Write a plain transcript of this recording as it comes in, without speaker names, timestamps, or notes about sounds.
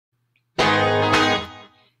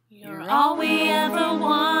You're all we ever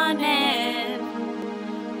wanted.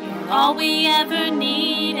 You're all we ever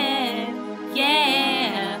needed.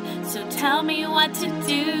 Yeah, so tell me what to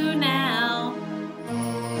do now.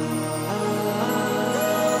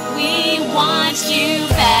 We want you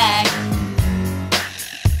back.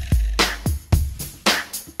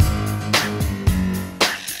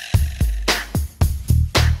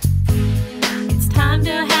 It's time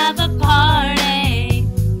to have a party.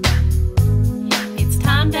 It's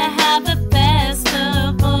time to have a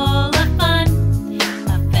festival of fun.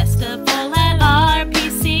 A festival at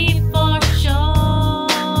RPC for sure.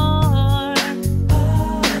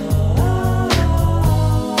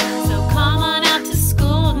 So come on out to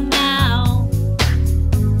school now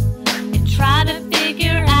and try to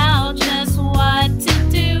figure out just what to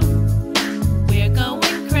do. We're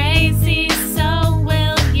going crazy, so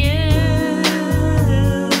will you.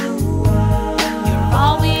 You're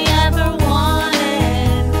all we ever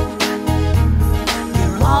wanted.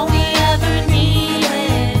 You're all we ever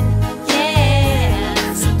needed.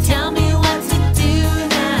 Yeah, so tell me what to do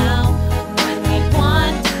now when we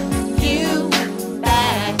want you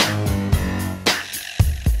back.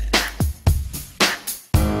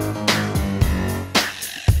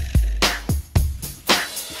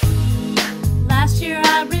 Last year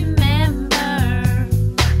I remember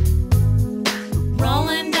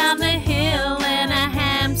rolling down the hill in a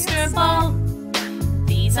hamster ball.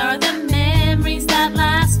 These are the memories that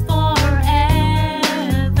last forever.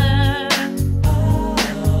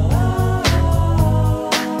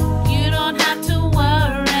 You don't have to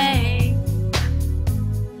worry.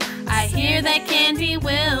 I hear that candy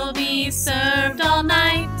will be served all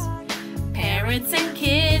night. Parents and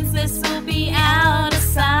kids, this will be out of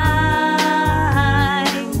sight.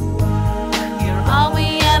 You're all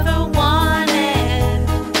we ever wanted.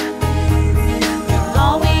 You're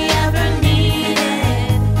all we ever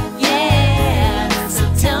needed. Yeah, so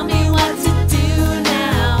tell me what to do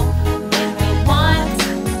now when we want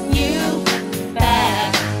you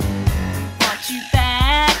back. Want you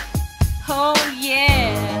back? Oh yeah.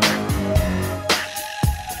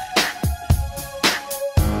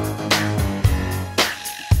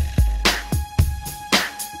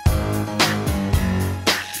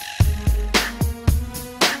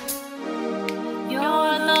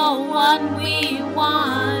 You're the one we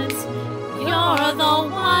want. You're the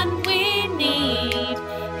one we need.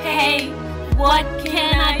 Hey, what can